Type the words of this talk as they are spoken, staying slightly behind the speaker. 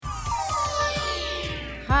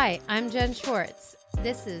Hi, I'm Jen Schwartz.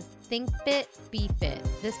 This is Think Fit, Be Fit.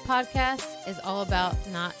 This podcast is all about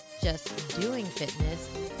not just doing fitness,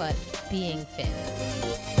 but being fit.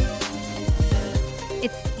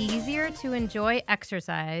 It's easier to enjoy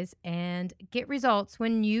exercise and get results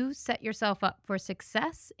when you set yourself up for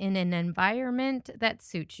success in an environment that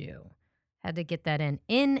suits you. Had to get that in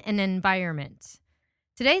an environment.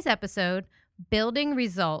 Today's episode, Building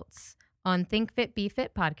Results on Think Fit, Be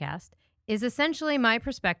Fit podcast, is essentially my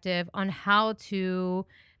perspective on how to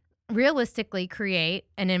realistically create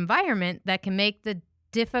an environment that can make the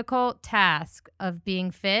difficult task of being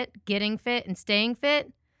fit, getting fit, and staying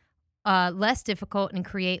fit less difficult and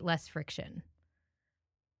create less friction.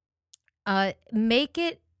 Make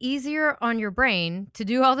it easier on your brain to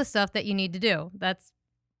do all the stuff that you need to do. That's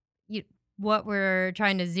what we're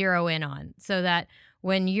trying to zero in on, so that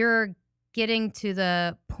when you're getting to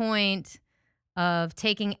the point of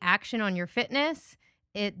taking action on your fitness,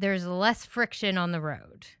 there's less friction on the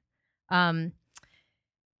road.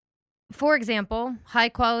 For example, high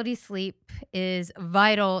quality sleep is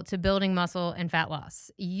vital to building muscle and fat loss.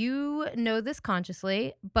 You know this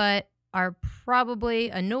consciously, but are probably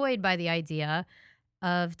annoyed by the idea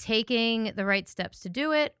of taking the right steps to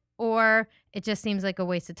do it, or it just seems like a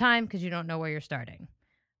waste of time because you don't know where you're starting.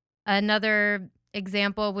 Another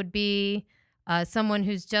example would be someone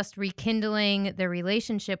who's just rekindling their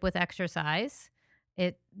relationship with exercise.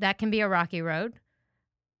 That can be a rocky road.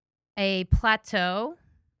 A plateau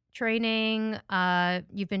training,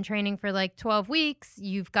 you've been training for like 12 weeks,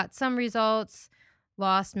 you've got some results,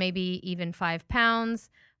 lost maybe even 5 pounds,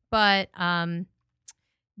 but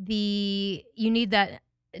you need that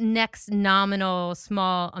next nominal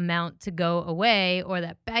small amount to go away, or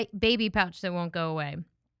that baby pouch that won't go away.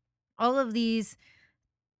 All of these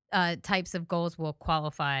types of goals will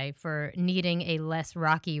qualify for needing a less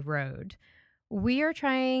rocky road. We are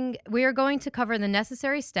going to cover the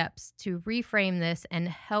necessary steps to reframe this and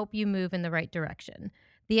help you move in the right direction.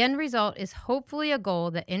 The end result is hopefully a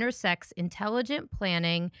goal that intersects intelligent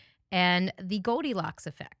planning and the Goldilocks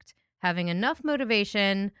effect, having enough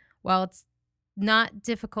motivation while it's not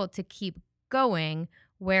difficult to keep going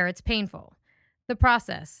where it's painful. The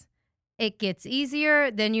process, it gets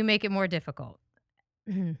easier, then you make it more difficult.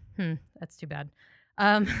 That's too bad.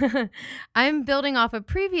 I'm building off a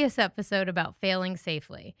previous episode about failing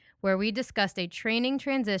safely, where we discussed a training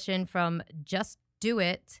transition from just do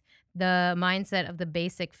it, the mindset of the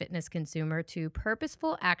basic fitness consumer, to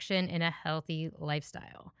purposeful action in a healthy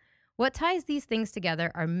lifestyle. What ties these things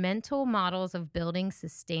together are mental models of building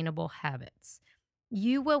sustainable habits.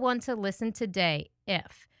 You will want to listen today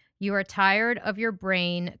if you are tired of your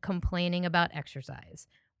brain complaining about exercise,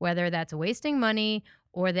 whether that's wasting money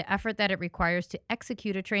or the effort that it requires to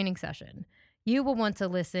execute a training session. You will want to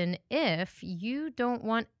listen if you don't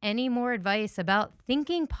want any more advice about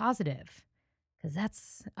thinking positive, because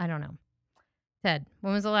that's, I don't know. Ted,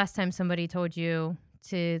 when was the last time somebody told you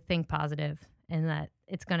to think positive and that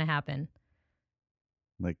it's going to happen?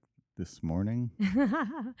 Like this morning?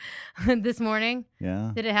 This morning?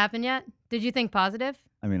 Yeah. Did it happen yet? Did you think positive?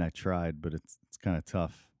 I mean, I tried, but it's kind of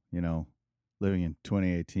tough, living in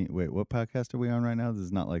 2018. Wait, what podcast are we on right now? This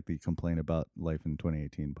is not like the Complain About Life in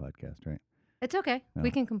 2018 podcast, right? It's okay. No.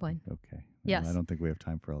 We can complain. Okay. Yes. I don't think we have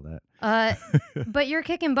time for all that. But you're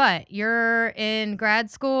kicking butt. You're in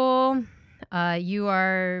grad school. You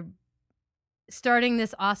are starting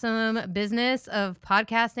this awesome business of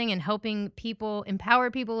podcasting and helping people,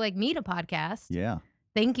 empower people like me to podcast. Yeah.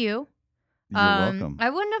 Thank you. You're welcome.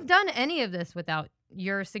 I wouldn't have done any of this without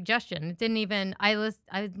your suggestion. It didn't even, I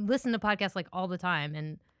listen to podcasts like all the time,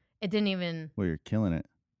 and it didn't even. Well, you're killing it.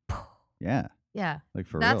 Yeah. Yeah. Like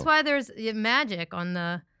for That's real. why there's magic on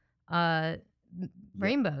the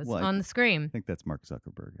rainbows on the screen. I think that's Mark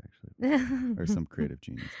Zuckerberg, actually, or some creative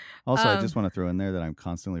genius. Also, I just want to throw in there that I'm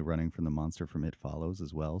constantly running from the monster from It Follows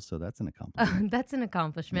as well, so that's an accomplishment. That's an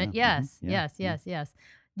accomplishment. Yeah. Yes, Mm-hmm. Yeah. yes.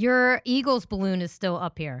 Your Eagles balloon is still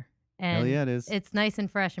up here. And hell yeah, it is. It's nice and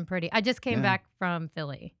fresh and pretty. I just came back from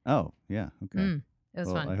Philly. Oh, yeah. Okay. It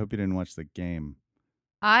was fun. I hope you didn't watch the game.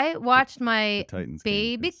 I watched my Titans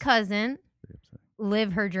baby cousin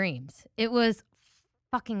live her dreams. It was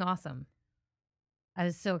fucking awesome. I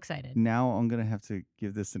was so excited. Now I'm going to have to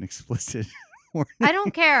give this an explicit warning. I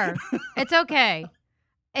don't care. It's okay.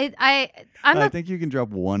 I think you can drop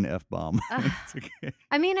one F-bomb. It's okay.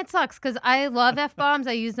 I mean, it sucks because I love F-bombs.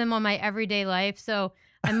 I use them on my everyday life. So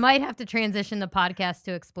I might have to transition the podcast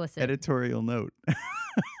to explicit. Editorial note.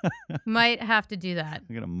 Might have to do that.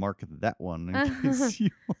 I'm going to mark that one in case you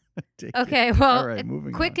want to take Okay, it. well, All right,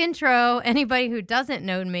 moving quick on. intro. Anybody who doesn't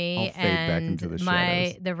know me I'll fade back and into the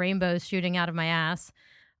shadows. the rainbows shooting out of my ass.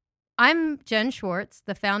 I'm Jen Schwartz,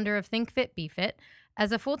 the founder of Think Fit Be Fit.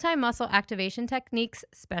 As a full-time muscle activation techniques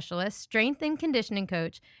specialist, strength and conditioning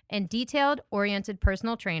coach, and detailed-oriented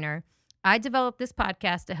personal trainer, I developed this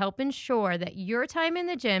podcast to help ensure that your time in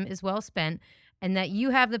the gym is well spent and that you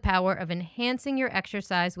have the power of enhancing your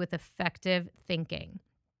exercise with effective thinking.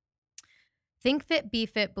 Think Fit Be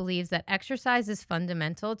Fit believes that exercise is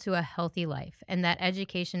fundamental to a healthy life and that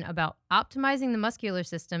education about optimizing the muscular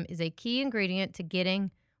system is a key ingredient to getting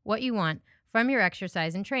what you want from your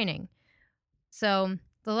exercise and training. So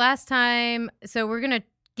we're going to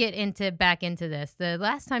get back into this. The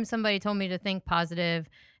last time somebody told me to think positive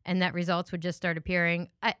and that results would just start appearing,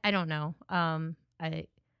 I don't know. I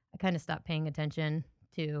kind of stopped paying attention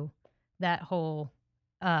to that whole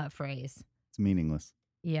phrase. It's meaningless.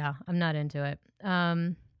 Yeah, I'm not into it.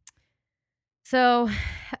 So,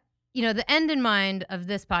 the end in mind of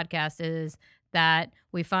this podcast is that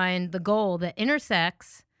we find the goal that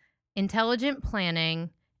intersects intelligent planning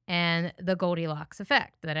and the Goldilocks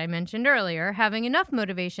effect that I mentioned earlier, having enough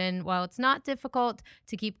motivation while it's not difficult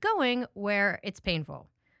to keep going where it's painful.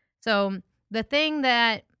 So the thing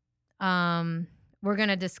that we're going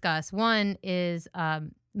to discuss, one is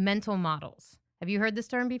mental models. Have you heard this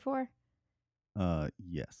term before?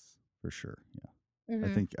 Yes, for sure. Yeah.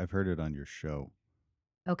 I think I've heard it on your show.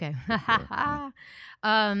 Okay. before,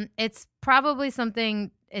 It's probably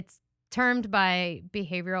something, it's termed by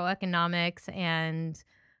behavioral economics and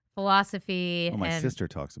philosophy. Oh, my and sister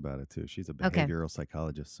talks about it too. She's a Okay. behavioral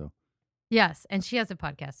psychologist. So Yes, and she has a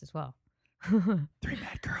podcast as well. 3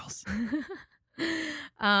 Mad Girls.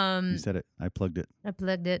 You said it. I plugged it. I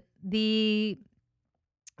plugged it.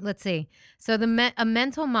 Let's see. So a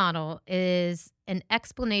mental model is an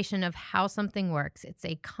explanation of how something works. It's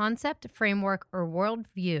a concept, framework, or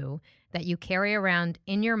worldview that you carry around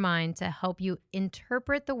in your mind to help you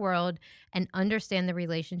interpret the world and understand the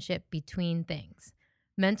relationship between things.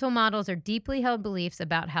 Mental models are deeply held beliefs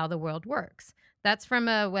about how the world works. That's from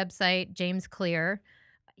a website, James Clear.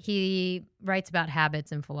 He writes about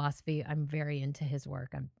habits and philosophy. I'm very into his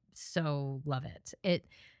work. Love it.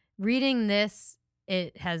 Reading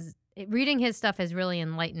his stuff has really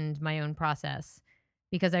enlightened my own process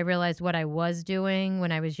because I realized what I was doing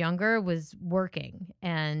when I was younger was working,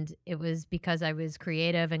 and it was because I was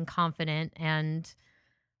creative and confident, and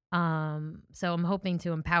so I'm hoping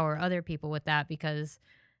to empower other people with that because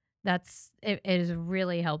it has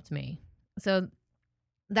really helped me. So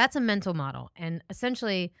that's a mental model, and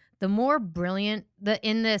essentially the more brilliant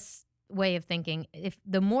in this way of thinking, if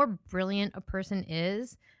the more brilliant a person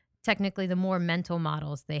is, technically the more mental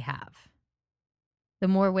models they have, the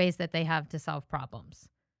more ways that they have to solve problems.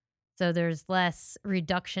 So there's less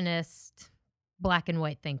reductionist black and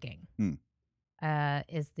white thinking. And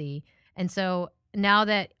so now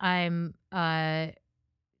that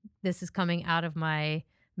this is coming out of my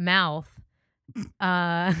mouth,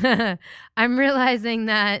 I'm realizing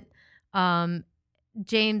that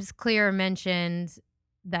James Clear mentioned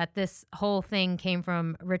that this whole thing came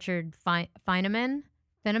from Richard Feynman,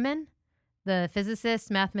 the physicist,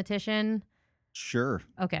 mathematician. Sure.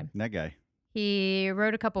 Okay. That guy. He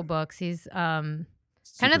wrote a couple books. He's kind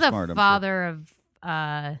Super of the smart, I'm sure. father of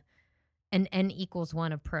an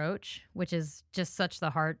N=1 approach, which is just such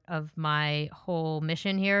the heart of my whole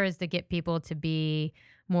mission here, is to get people to be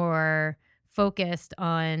more focused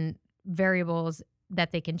on variables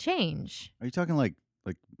that they can change. Are you talking like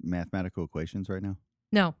mathematical equations right now?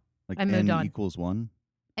 No, Like I moved on. N=1?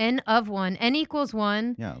 N=1.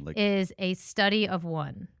 N=1 Yeah. Like. is a study of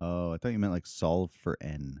one. Oh, I thought you meant like solve for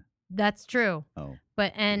N. That's true. Oh.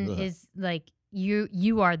 But N Ugh. is like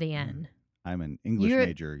you are the N. I'm an English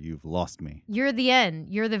major. You've lost me. You're the N.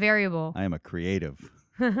 You're the variable. I am a creative.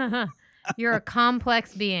 You're a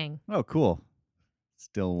complex being. Oh, cool.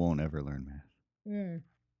 Still won't ever learn math.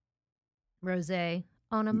 Rosé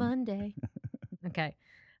on a Monday. Okay.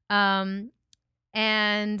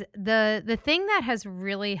 And the thing that has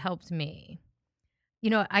really helped me,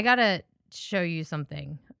 I got to show you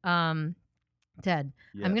something. Ted,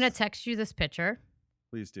 Yes. I'm going to text you this picture.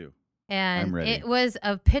 Please do. And I'm ready. it was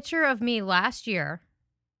a picture of me last year.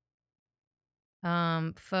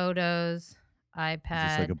 Photos, iPad.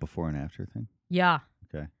 Is this like a before and after thing? Yeah.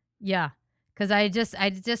 Okay. Yeah. Because I just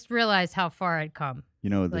realized how far I'd come.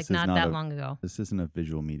 This Like is not not that long ago. This isn't a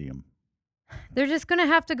visual medium. They're just going to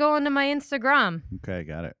have to go onto my Instagram. Okay,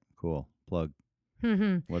 got it. Cool. Plug.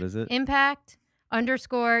 What is it?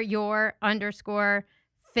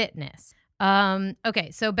 Impact_your_fitness.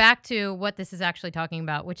 Okay, so back to what this is actually talking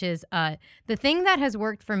about, which is the thing that has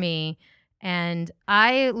worked for me And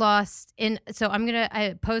I lost so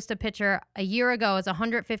I post a picture a year ago. I was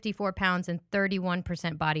 154 pounds and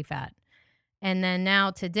 31% body fat. And then now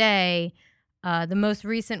today, the most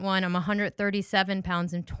recent one, I'm 137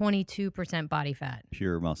 pounds and 22% body fat.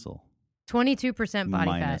 Pure muscle. 22% body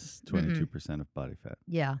Minus fat. 22% of body fat.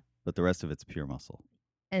 Yeah. But the rest of it's pure muscle.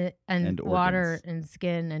 And water organs. and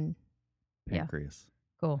skin and Pancreas.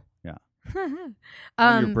 Cool. Yeah.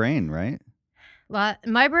 Your brain, right?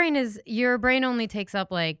 My brain your brain only takes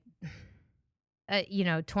up like,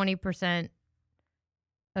 20%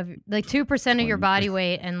 of like 2% of your body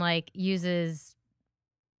weight and like uses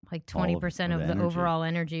like 20% of the energy. overall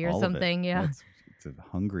energy or All something. of it. Yeah. It's a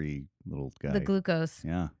hungry little guy. The glucose.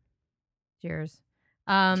 Yeah. Cheers.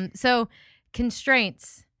 So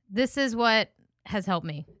constraints. This is what has helped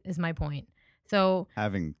me, is my point. So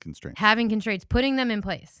having constraints, putting them in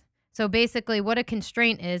place. So basically what a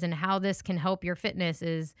constraint is and how this can help your fitness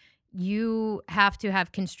is you have to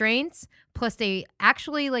have constraints plus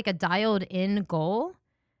actually like a dialed in goal.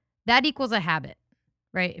 That equals a habit,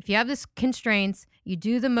 right? If you have this constraints, you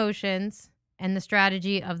do the motions and the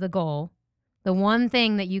strategy of the goal, the one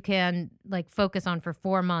thing that you can like focus on for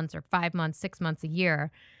 4 months or 5 months, 6 months, a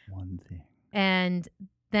year. One thing. And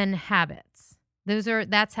then habits.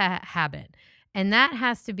 That's a habit. And that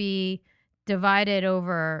has to be divided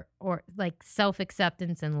over or like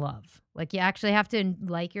self-acceptance and love. Like you actually have to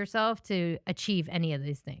like yourself to achieve any of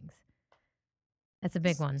these things. That's a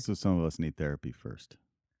big one. So some of us need therapy first.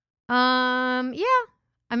 Yeah.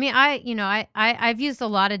 I mean, I've used a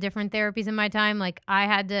lot of different therapies in my time. Like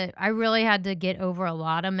I really had to get over a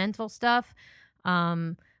lot of mental stuff.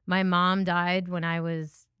 My mom died when I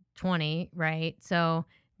was 20, right? So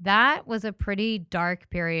that was a pretty dark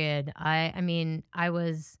period. I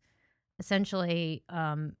was essentially,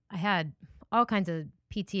 I had all kinds of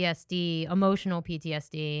PTSD, emotional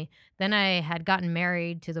PTSD. Then I had gotten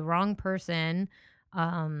married to the wrong person.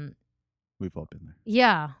 We've all been there.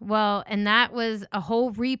 Yeah. Well, and that was a whole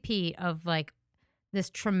repeat of like this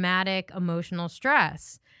traumatic emotional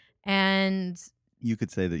stress. And you could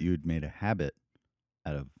say that you had made a habit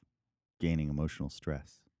out of gaining emotional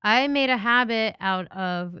stress. I made a habit out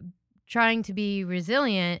of trying to be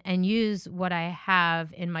resilient and use what I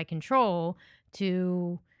have in my control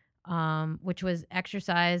to, which was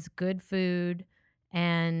exercise, good food,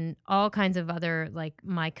 and all kinds of other, like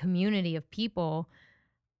my community of people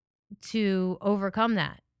to overcome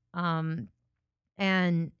that.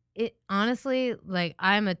 And it honestly, like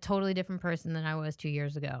I'm a totally different person than I was 2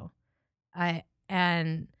 years ago.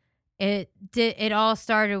 It all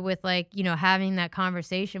started with like, having that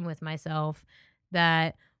conversation with myself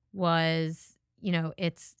that was,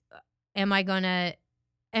 it's, am I going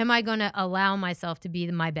to allow myself to be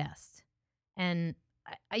my best? And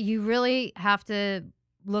you really have to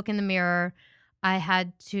look in the mirror. I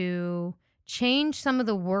had to change some of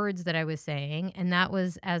the words that I was saying. And that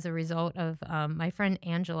was as a result of my friend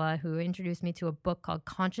Angela, who introduced me to a book called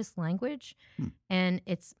Conscious Language. And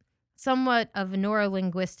it's somewhat of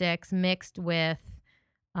neurolinguistics mixed with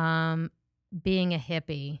being a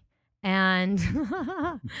hippie. And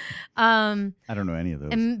I don't know any of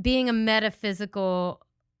those. And being a metaphysical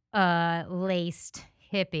laced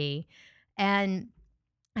hippie. And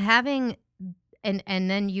having and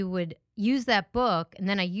then you would use that book, and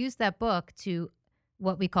then I used that book to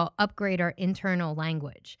what we call upgrade our internal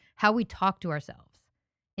language, how we talk to ourselves.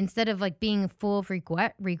 Instead of like being full of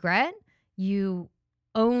regret, you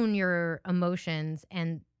own your emotions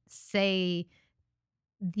and say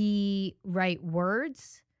the right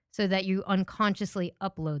words so that you unconsciously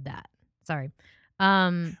upload that. Sorry.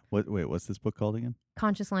 What's this book called again?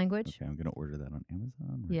 Conscious Language. Okay, I'm gonna order that on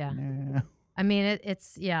Amazon Yeah. now. I mean,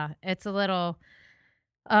 it's a little.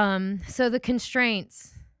 So the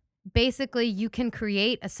constraints, basically, you can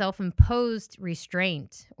create a self-imposed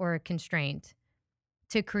restraint or a constraint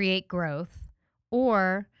to create growth,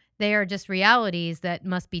 or they are just realities that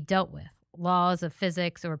must be dealt with, laws of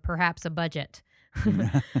physics, or perhaps a budget.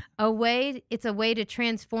 It's a way to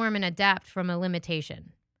transform and adapt from a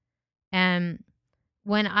limitation. And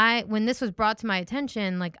when this was brought to my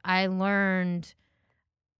attention, like I learned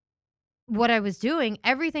what I was doing.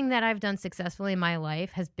 Everything that I've done successfully in my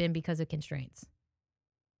life has been because of constraints.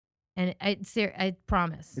 And I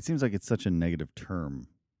promise. It seems like it's such a negative term.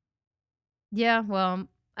 Yeah, well,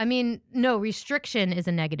 I mean, no, restriction is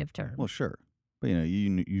a negative term. Well, sure. But,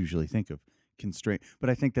 you usually think of constraint. But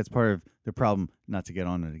I think that's part of the problem, not to get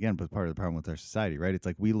on it again, but part of the problem with our society, right? It's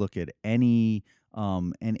like we look at any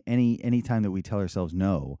time that we tell ourselves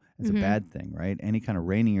no, it's a bad thing, right? Any kind of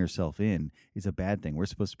reining yourself in is a bad thing. We're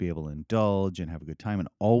supposed to be able to indulge and have a good time and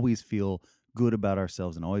always feel good about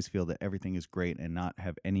ourselves and always feel that everything is great and not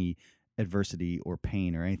have any adversity or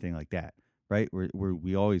pain or anything like that, right?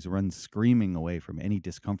 We always run screaming away from any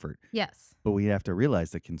discomfort. Yes. But we have to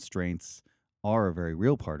realize that constraints are a very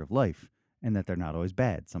real part of life and that they're not always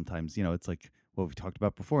bad. Sometimes, it's like what we talked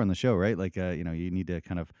about before on the show, right? Like, you need to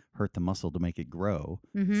kind of hurt the muscle to make it grow.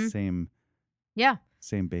 Mm-hmm.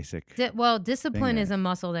 Same basic Discipline there. is a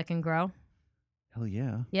muscle that can grow. Hell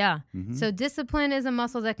yeah. Yeah. Mhm. So discipline is a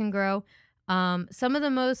muscle that can grow. Some of the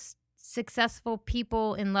most successful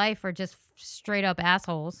people in life are just straight up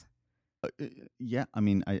assholes. Yeah, I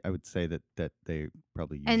mean, I would say that they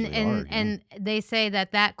probably And usually and are. and they say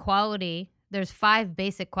that quality, there's 5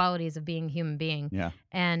 basic qualities of being a human being. Yeah.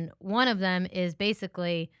 And one of them is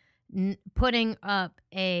basically putting up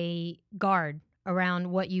a guard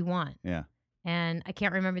around what you want. Yeah. And I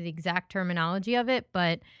can't remember the exact terminology of it,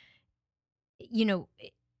 but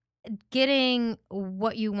getting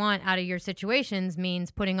what you want out of your situations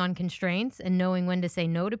means putting on constraints and knowing when to say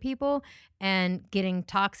no to people and getting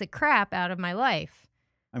toxic crap out of my life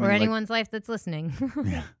I or mean, like, anyone's life that's listening.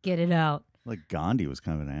 Yeah. Get it out. like Gandhi was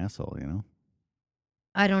kind of an asshole,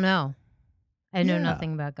 I don't know. I know Yeah.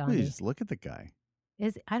 nothing about Well, Gandhi. you just look at the guy.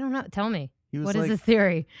 I don't know. Tell me. He was What is like, this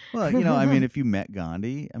theory? well, I mean, if you met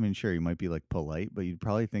Gandhi, I mean, sure, he might be like polite, but you'd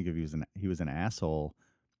probably think if he was an asshole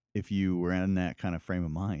if you were in that kind of frame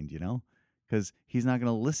of mind, because he's not going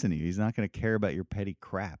to listen to you. He's not going to care about your petty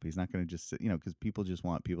crap. He's not going to just sit, because people just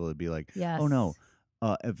want people to be like, Yes. oh no,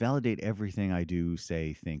 validate everything I do,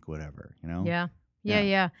 say, think, whatever, Yeah. Yeah.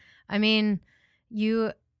 Yeah. I mean,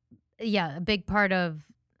 a big part of,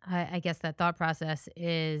 I guess, that thought process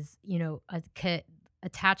is,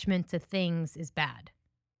 attachment to things is bad,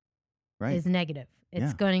 Right. is negative.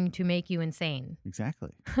 It's Yeah. going to make you insane.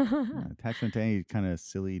 Exactly. Yeah, attachment to any kind of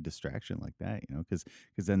silly distraction like that, because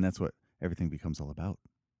then that's what everything becomes all about.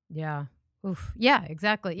 Yeah. Oof. Yeah,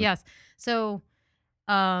 exactly. Yes. So,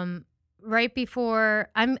 right before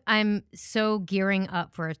I'm so gearing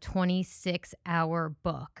up for a 26-hour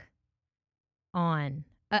book on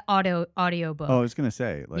audio book. Oh, I was going to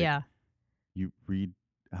say, like, yeah. you read,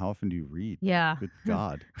 how often do you read? Yeah. Good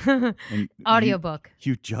God. And Audiobook.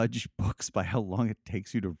 You judge books by how long it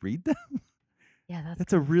takes you to read them? Yeah,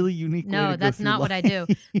 That's a really unique way to no, go that's through not what I do.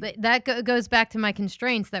 life. But that goes back to my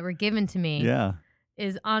constraints that were given to me. Yeah.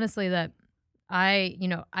 Is honestly that I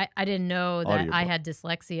didn't know that I Audiobook. had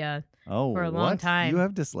dyslexia. Oh, For a long what? time. You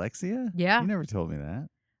have dyslexia? Yeah. You never told me that.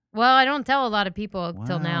 Well, I don't tell a lot of people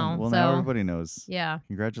till Wow. now. Well, so now everybody knows. yeah.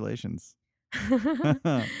 Congratulations.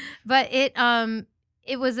 But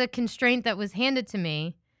it was a constraint that was handed to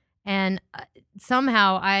me, and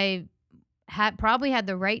somehow I probably had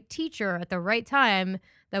the right teacher at the right time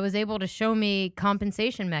that was able to show me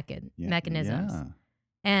compensation mechanisms. Yeah.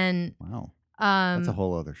 And Wow. That's a um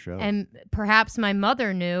whole other show. and perhaps my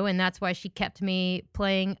mother knew, and that's why she kept me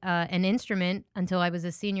playing an instrument until I was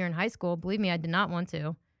a senior in high school. Believe me, I did not want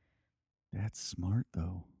to. That's smart,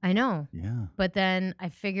 though. I know. Yeah. But then I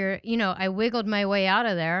figure, I wiggled my way out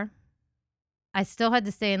of there. I still had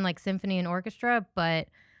to stay in like symphony and orchestra, but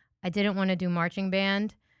I didn't want to do marching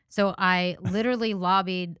band. So I literally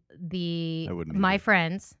lobbied I wouldn't my either.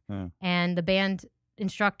 friends Yeah. and the band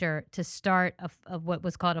instructor to start of what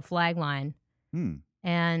was called a flag line. Hmm.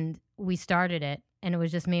 And we started it. And it was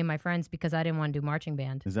just me and my friends because I didn't want to do marching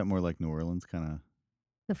band. Is that more like New Orleans kind of?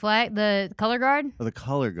 The color guard? Oh, the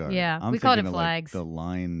color guard. Yeah, I'm we called it thinking of, flags. Like the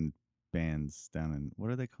line bands down in, what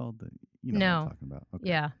are they called? You know what No. I'm talking about. Okay.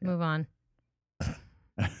 Yeah, move on.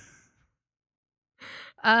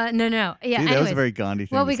 No. Yeah, See, that was anyways. a very Gandhi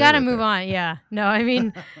thing. Well, to we say got to right move there. on. Yeah. No, I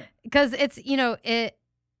mean, because it's, the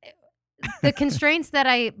constraints that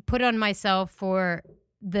I put on myself for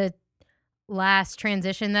the last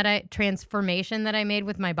transformation that I made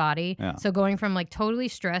with my body. Yeah. So going from like totally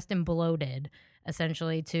stressed and bloated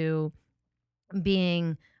essentially to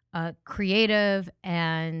being creative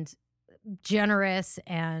and generous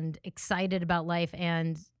and excited about life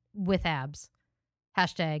and with abs.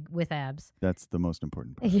 Hashtag with abs. That's the most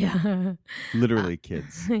important part. Yeah. Literally,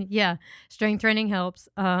 kids. Yeah. Strength training helps.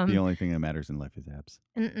 The only thing that matters in life is abs.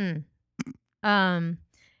 And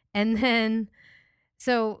then,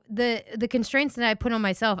 so the constraints that I put on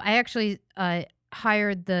myself, I actually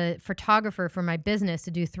hired the photographer for my business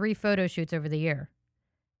to do 3 photo shoots over the year.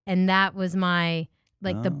 And that was my,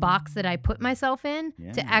 like the box that I put myself in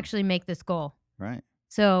Yeah. to actually make this goal. Right.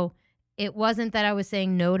 So it wasn't that I was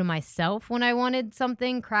saying no to myself when I wanted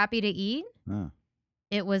something crappy to eat. Oh.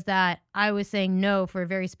 It was that I was saying no for a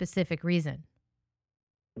very specific reason.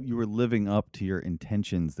 You were living up to your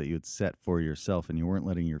intentions that you had set for yourself, and you weren't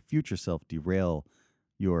letting your future self derail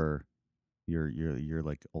your your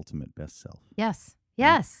like ultimate best self. Yes. Right?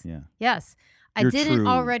 Yes. Yeah. Yes. I Your didn't true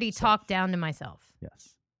already self. talk down to myself.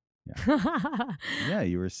 Yes. Yeah. Yeah.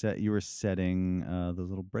 You were setting those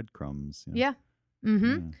little breadcrumbs. Yeah. Mm-hmm.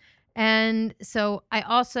 Yeah. And so I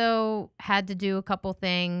also had to do a couple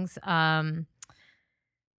things that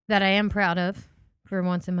I am proud of for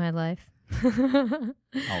once in my life.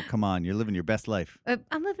 Oh, come on. You're living your best life.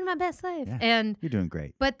 I'm living my best life. Yeah. And You're doing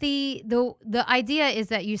great. but the idea is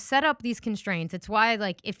that you set up these constraints. It's why,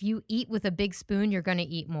 like, if you eat with a big spoon, you're going to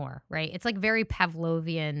eat more, right? It's like very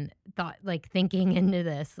Pavlovian thought, like thinking into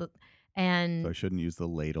this. And So I shouldn't use the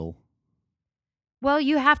ladle. well,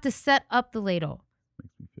 you have to set up the ladle.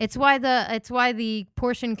 Makes me feel It's sick. why the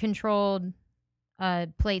portion controlled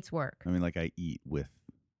plates work. I mean, like I eat with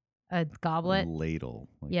A a goblet. ladle.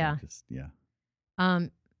 Like Yeah. Yeah.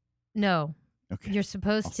 No. Okay. You're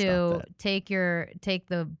supposed I'll to stop that. take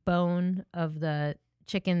the bone of the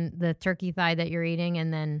chicken, the turkey thigh that you're eating,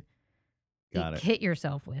 and then Got it. hit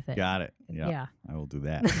yourself with it. Got it. Yeah. Yeah. I will do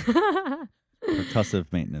that.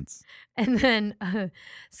 Percussive maintenance. And then,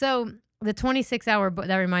 so the 26-hour book,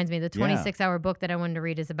 that reminds me, the Yeah. 26-hour book that I wanted to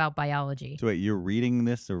read is about biology. So wait, you're reading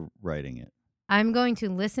this or writing it? I'm going to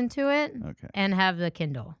listen to it Okay. and have the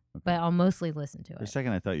Kindle, but I'll mostly listen to For a it.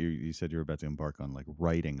 second, I thought you said you were about to embark on like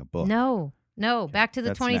writing a book. No, Okay. back to the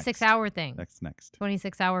That's 26-hour thing. That's next.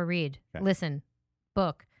 26-hour read. Okay. Listen,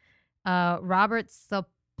 book. Robert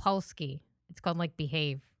Sapolsky. It's called like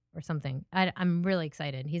Behave or something. I'm really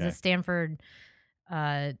excited. He's a Okay. Stanford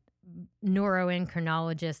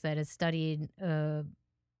neuroendocrinologist that has studied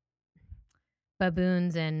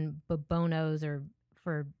baboons and babonos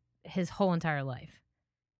for his whole entire life.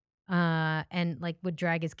 And like would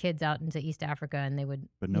drag his kids out into East Africa and they would,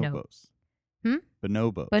 Bonobos. Hmm?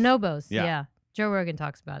 Bonobos. bonobos. Yeah. Yeah. Joe Rogan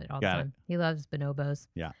talks about it all Got the it. time. He loves bonobos.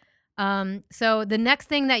 Yeah. So the next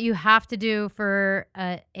thing that you have to do for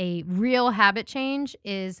a real habit change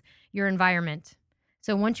is your environment.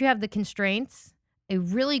 So once you have the constraints, a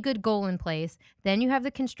really good goal in place, then you have the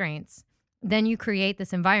constraints, then you create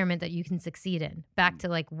this environment that you can succeed in. Back to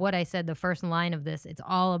like what I said, the first line of this, it's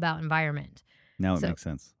all about environment. Now it So- makes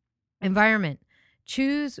sense. Environment.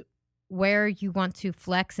 Choose where you want to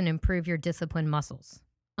flex and improve your discipline muscles.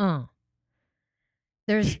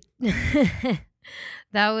 There's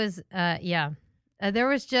that was yeah.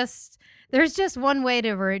 There's just one way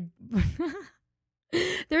to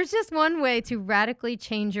there's just one way to radically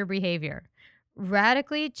change your behavior.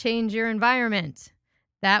 Radically change your environment.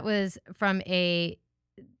 That was from a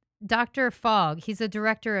Dr. Fogg. He's a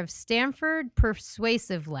director of Stanford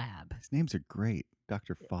Persuasive Lab. His names are great.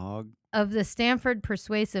 Dr. Fogg. Of the Stanford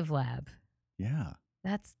Persuasive Lab. Yeah.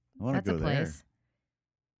 That's I want to a go there. place.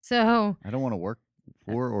 So I don't want to work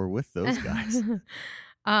for or with those guys.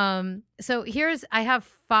 So I have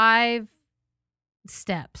 5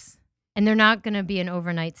 steps, and they're not going to be an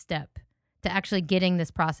overnight step to actually getting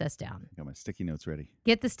this process down. Got my sticky notes ready.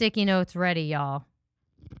 Get the sticky notes ready, y'all.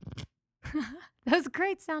 That was a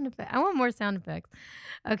great sound effect. I want more sound effects.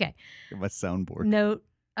 Okay. Got my soundboard. Note.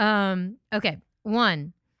 Okay.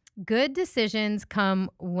 1, good decisions come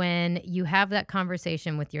when you have that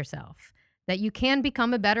conversation with yourself that you can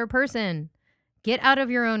become a better person. Get out of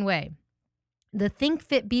your own way. The Think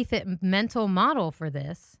Fit, Be Fit mental model for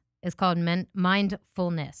this is called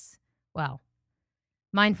mindfulness. Wow.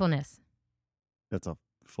 Mindfulness. That's a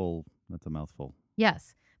mouthful.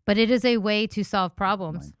 Yes. But it is a way to solve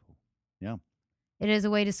problems. Mindful. Yeah. It is a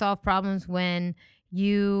way to solve problems when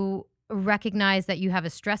you recognize that you have a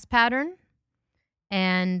stress pattern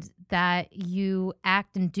and that you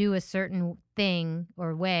act and do a certain thing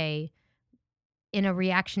or way in a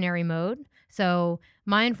reactionary mode. So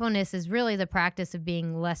mindfulness is really the practice of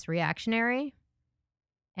being less reactionary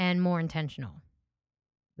and more intentional.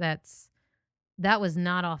 That was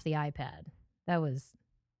not off the iPad. That was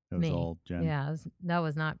me. all Jen. Yeah, that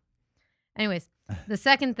was not. Anyways, the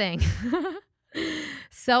second thing,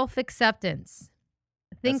 self-acceptance.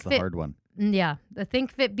 That's the hard one. Yeah, the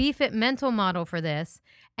Think Fit, Be Fit mental model for this.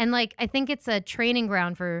 And like, I think it's a training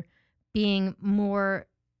ground for being more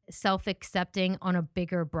self-accepting on a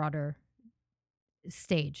bigger, broader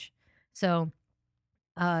stage. So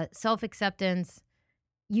self-acceptance,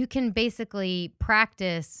 you can basically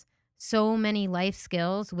practice so many life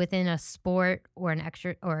skills within a sport or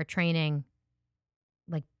a training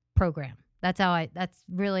like program. I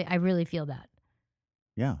really feel that.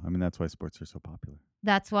 Yeah. I mean, that's why sports are so popular.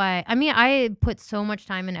 That's why, I mean, I put so much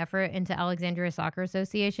time and effort into Alexandria Soccer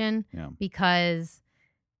Association Yeah. because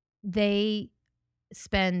they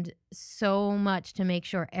spend so much to make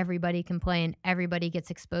sure everybody can play and everybody gets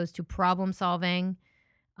exposed to problem solving.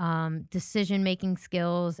 decision making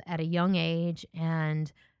skills at a young age,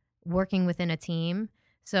 and working within a team.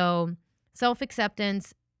 So, self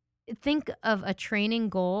acceptance, think of a training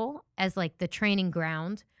goal as like the training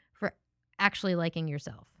ground for actually liking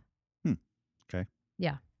yourself. Hmm. Okay.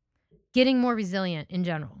 Yeah. Getting more resilient in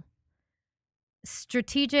general.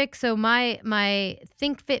 Strategic. So my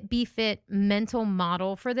think fit be fit mental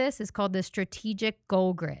model for this is called the strategic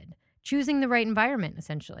goal grid. Choosing the right environment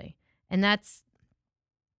essentially. And that's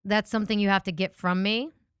something you have to get from me.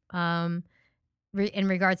 Um in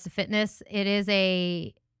regards to fitness, it is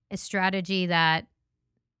a strategy that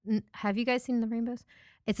have you guys seen the rainbows?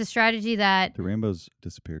 It's a strategy that The rainbows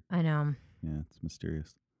disappeared. I know. Yeah, it's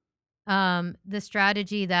mysterious. The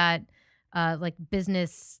strategy that like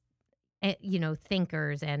business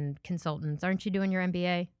thinkers and consultants. Aren't you doing your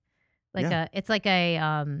MBA? Like Yeah, it's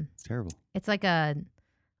terrible. it's like a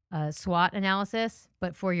SWOT analysis,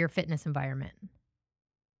 but for your fitness environment.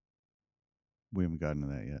 We haven't gotten to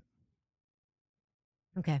that yet.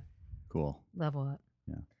 Okay, Cool. level up.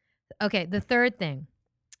 Yeah. Okay, the third thing,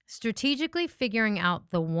 strategically figuring out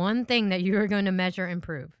the one thing that you are going to measure,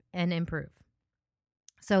 improve.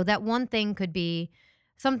 So that one thing could be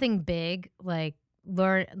something big, like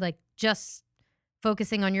just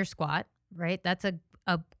focusing on your squat, right? That's a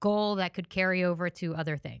goal that could carry over to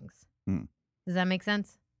other things. Mm. Does that make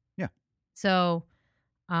sense? Yeah. So,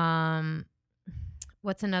 um,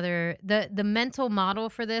 what's another the mental model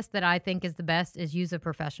for this that I think is the best is use a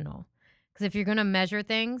professional. Because if you're going to measure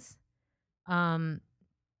things, um,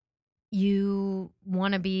 you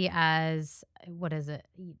want to be as what is it?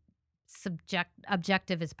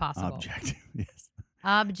 Objective as possible. Objective. Yes.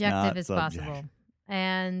 Objective Not as subjective. possible.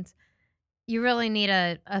 And you really need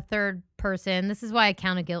a third person. This is why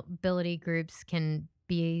accountability groups can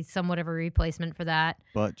be somewhat of a replacement for that.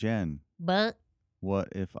 But Jen, But what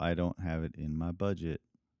if I don't have it in my budget?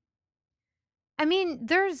 I mean,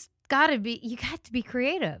 you got to be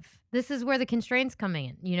creative. This is where the constraints come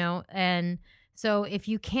in. And so if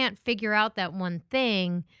you can't figure out that one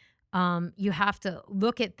thing, you have to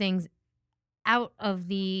look at things out of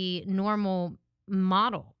the normal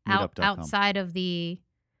model, Meetup.com. outside of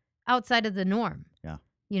the norm. Yeah.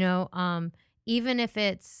 Even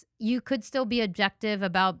if you could still be objective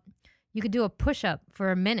about, you could do a push up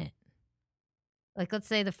for a minute. Like, let's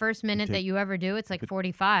say the first minute that you ever do, it's like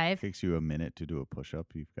 45. It takes you a minute to do a push up.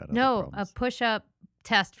 You've got No, other a problems. push up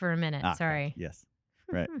test for a minute. Gotcha. Sorry. Yes.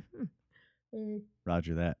 Right.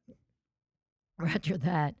 Roger that. Roger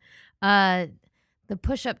that. The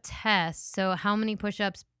push up test. So, how many push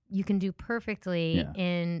ups you can do perfectly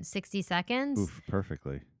in 60 seconds? Oof,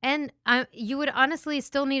 perfectly. And you would honestly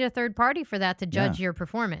still need a third party for that to judge your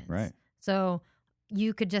performance. Right. So,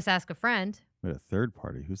 you could just ask a friend. But a third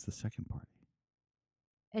party? Who's the second party?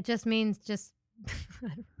 It just means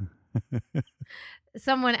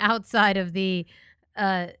someone outside of the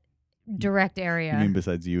direct area. You mean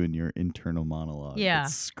besides you and your internal monologue? Yeah.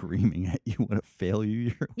 That's screaming at you what a failure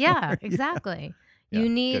you are. Yeah, exactly. Yeah. You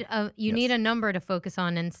need Good. need a number to focus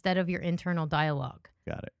on instead of your internal dialogue.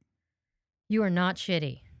 Got it. You are not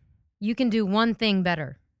shitty. You can do one thing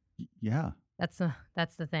better. Yeah. That's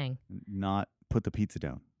the thing. Not put the pizza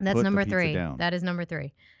down. That's Put number the pizza 3. down. That is number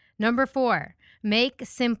 3. Number 4, make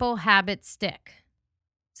simple habits stick.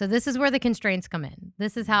 So this is where the constraints come in.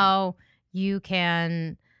 This is how you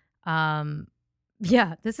can,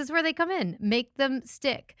 this is where they come in. Make them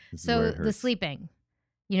stick. This is where So it the hurts. sleeping,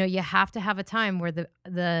 you have to have a time where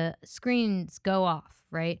the screens go off,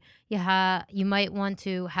 right? You might want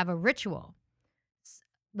to have a ritual,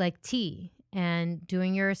 like tea and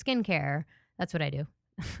doing your skincare. That's what I do.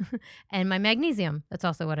 And my magnesium. That's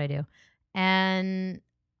also what I do. And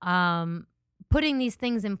putting these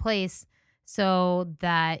things in place so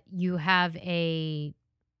that you have a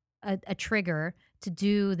trigger to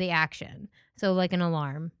do the action. So like an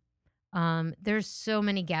alarm. There's so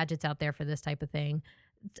many gadgets out there for this type of thing.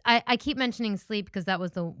 I keep mentioning sleep because that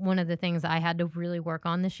was one of the things I had to really work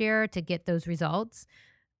on this year to get those results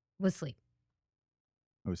was sleep.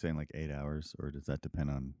 I was saying like 8 hours, or does that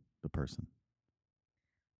depend on the person?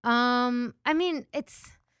 I mean,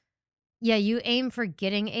 you aim for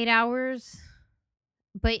getting 8 hours,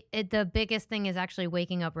 but the biggest thing is actually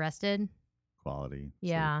waking up rested. Quality.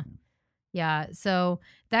 Yeah. Sleep. Yeah. So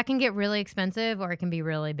that can get really expensive or it can be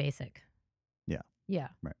really basic. Yeah. Yeah.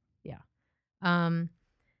 Right. Yeah.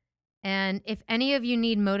 And if any of you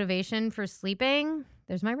need motivation for sleeping,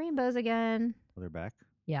 there's my rainbows again. Oh, they're back?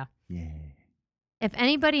 Yeah. Yeah. If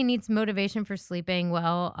anybody needs motivation for sleeping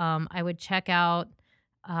well, I would check out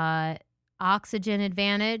Oxygen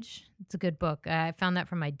Advantage. It's a good book. I found that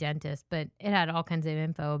from my dentist, but it had all kinds of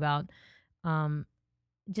info about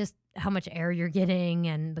just how much air you're getting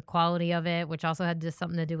and the quality of it, which also had just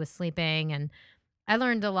something to do with sleeping. And I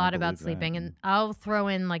learned a I lot about believe that. sleeping. Yeah. And I'll throw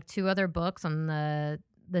in like 2 other books on the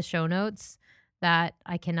show notes that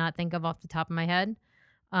I cannot think of off the top of my head.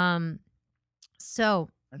 Um, so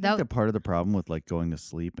I think that that part of the problem with like going to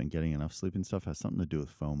sleep and getting enough sleep and stuff has something to do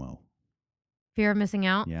with FOMO. fear of missing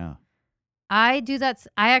out. Yeah. I do that.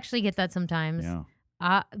 I actually get that sometimes.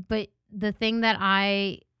 Yeah. But the thing that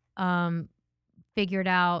I um figured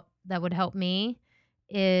out that would help me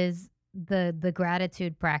is the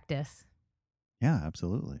gratitude practice. Yeah,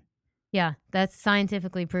 absolutely. Yeah, that's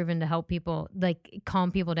scientifically proven to help people, like,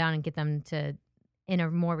 calm people down and get them to in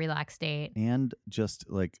a more relaxed state. And just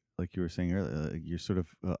like you were saying earlier, you're sort of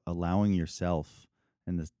allowing yourself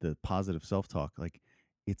and the positive self-talk like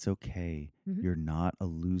it's okay. Mhm. You're not a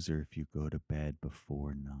loser if you go to bed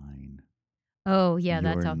before 9. Oh, yeah,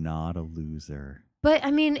 that's You're how. not a loser. But,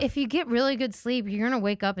 I mean, if you get really good sleep, you're gonna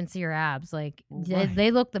wake up and see your abs, like, Well, they right.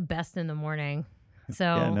 they look the best in the morning. Yeah,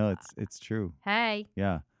 So, no, it's true. hey,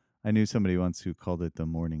 Yeah. I knew somebody once who called it the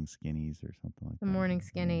morning skinnies or something like the that. morning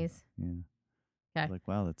Yeah. skinnies. Yeah. I was Okay. like,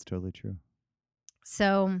 wow, that's totally true.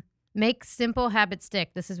 So, make simple habits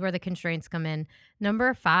stick. This is where the constraints come in.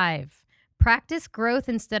 Number 5, practice growth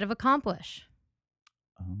instead of accomplish.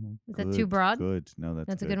 Oh, Is that too good. broad? Good. No, that's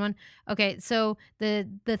That's a good good. one. Okay, so the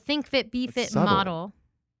Think Fit Be It's Fit subtle. model.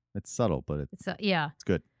 It's subtle, but It's yeah. it's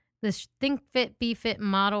good. The Think Fit Be Fit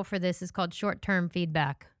model for this is called short-term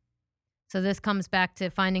feedback. So this comes back to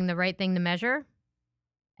finding the right thing to measure,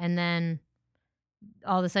 and then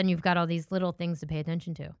all of a sudden you've got all these little things to pay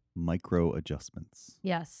attention to. Micro adjustments.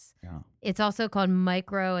 Yes. Yeah. It's also called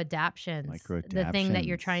micro adaptions. Micro The thing that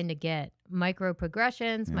you're adaptions. trying to get. Micro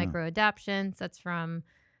progressions, Yeah. micro adaptions. That's from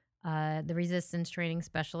the resistance training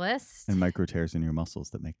specialist. And micro tears in your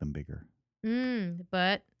muscles that make them bigger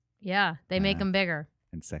But yeah, they make Yeah. them bigger.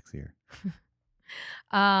 and sexier.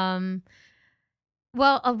 Um,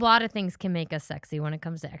 well, a lot of things can make us sexy when it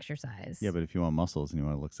comes to exercise. Yeah, but if you want muscles and you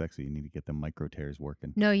want to look sexy, you need to get the micro tears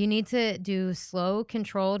working. No, you need to do slow,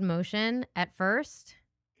 controlled motion at first,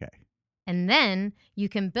 Okay. and then you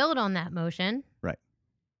can build on that motion. Right.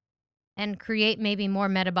 And create maybe more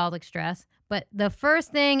metabolic stress. But the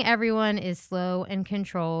first thing, everyone, is slow and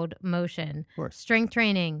controlled motion. Of course. Strength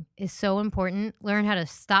training is so important. Learn how to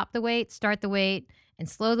stop the weight, start the weight, and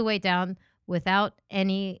slow the weight down without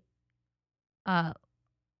any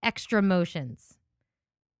extra motions,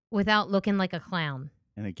 without looking like a clown.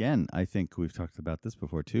 And again, I think we've talked about this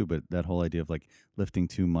before too, but that whole idea of like lifting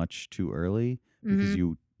too much too early because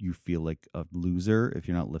Mhm. you feel like a loser if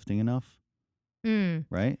you're not lifting enough,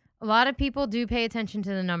 right? A lot of people do pay attention to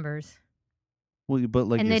the numbers, Well, but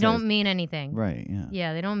like and you're they saying, don't mean anything. right? Yeah.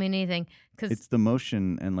 Yeah, they don't mean anything. Because, It's the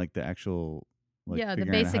motion and like the actual like yeah, the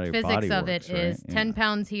figuring out how basic your body physics of works, it right? is 10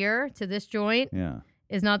 pounds here to this joint Yeah.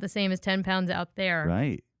 is not the same as 10 pounds out there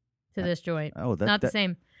Right. to this joint. Oh, Not the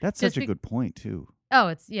same. that's Just such a good point too. Oh,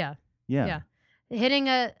 it's, yeah. Yeah. Yeah. Hitting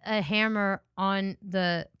a hammer on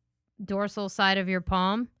the dorsal side of your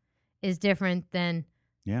palm is different than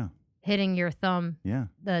Yeah. hitting your thumb, Yeah.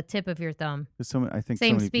 the tip of your thumb. There's I think so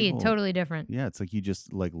Same many speed, people, totally different. yeah, it's like you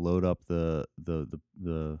just like load up the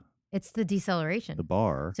It's the deceleration.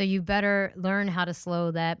 bar. So you better learn how to slow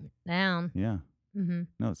that down. Yeah. Hmm.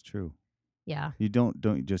 No, it's true. Yeah. You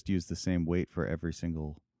don't just use the same weight for every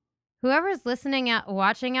single. Whoever's listening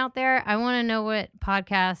watching out there, I want to know what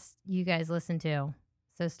podcasts you guys listen to.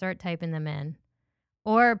 So start typing them in.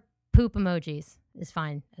 Or poop emojis is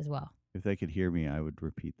fine as well. If they could hear me, I would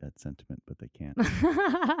repeat that sentiment, but they can't.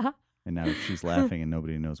 And now she's laughing and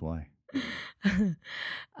nobody knows why.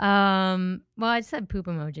 Well, I just said poop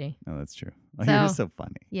emoji. No, that's true. Oh, you're So- so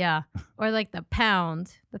funny. Yeah. Or like the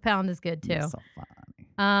pound. The pound is good too. You're so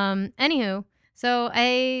funny. Anywho, so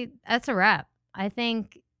that's a wrap. I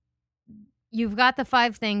think you've got the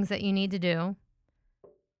 5 things that you need to do.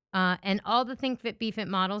 And all the Think Fit Be Fit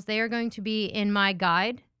models, they are going to be in my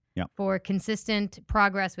guide Yep. for consistent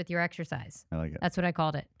progress with your exercise. I like it. That's what I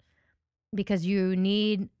called it. Because you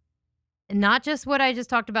need not just what I just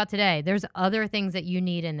talked about today. There's other things that you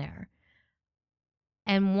need in there.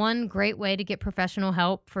 And one great way to get professional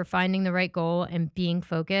help for finding the right goal and being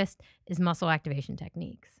focused is muscle activation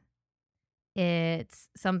techniques. It's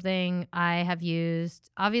something I have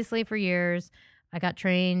used obviously for years. I got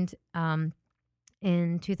trained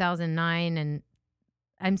in 2009 and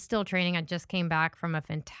I'm still training. I just came back from a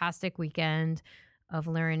fantastic weekend of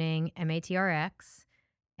learning MATRX,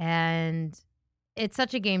 and it's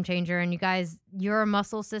such a game changer. And you guys, your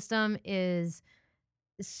muscle system is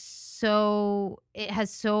it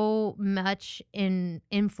has so much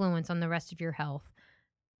influence on the rest of your health.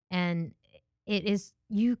 And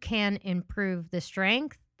you can improve the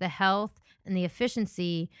strength, the health, and the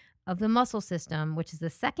efficiency of the muscle system, which is the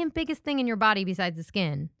second biggest thing in your body besides the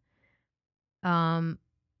skin.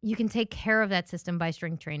 You can take care of that system by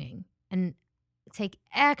strength training and take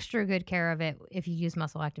extra good care of it if you use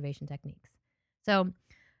muscle activation techniques. So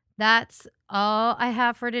that's all I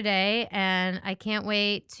have for today. And I can't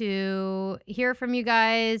wait to hear from you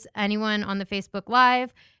guys, anyone on the Facebook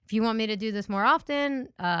Live. If you want me to do this more often,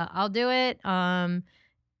 I'll do it.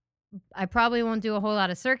 I probably won't do a whole lot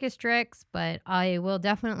of circus tricks, but I will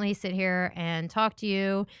definitely sit here and talk to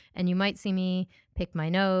you. And you might see me pick my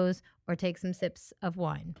nose or take some sips of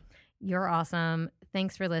wine. You're awesome.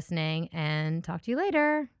 Thanks for listening, and talk to you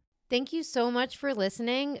later. Thank you so much for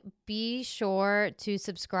listening. Be sure to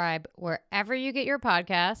subscribe wherever you get your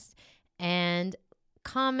podcasts and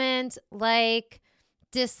comment, like,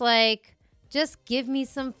 dislike. Just give me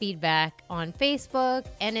some feedback on Facebook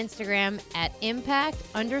and Instagram at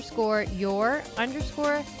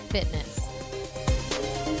impact_your_fitness.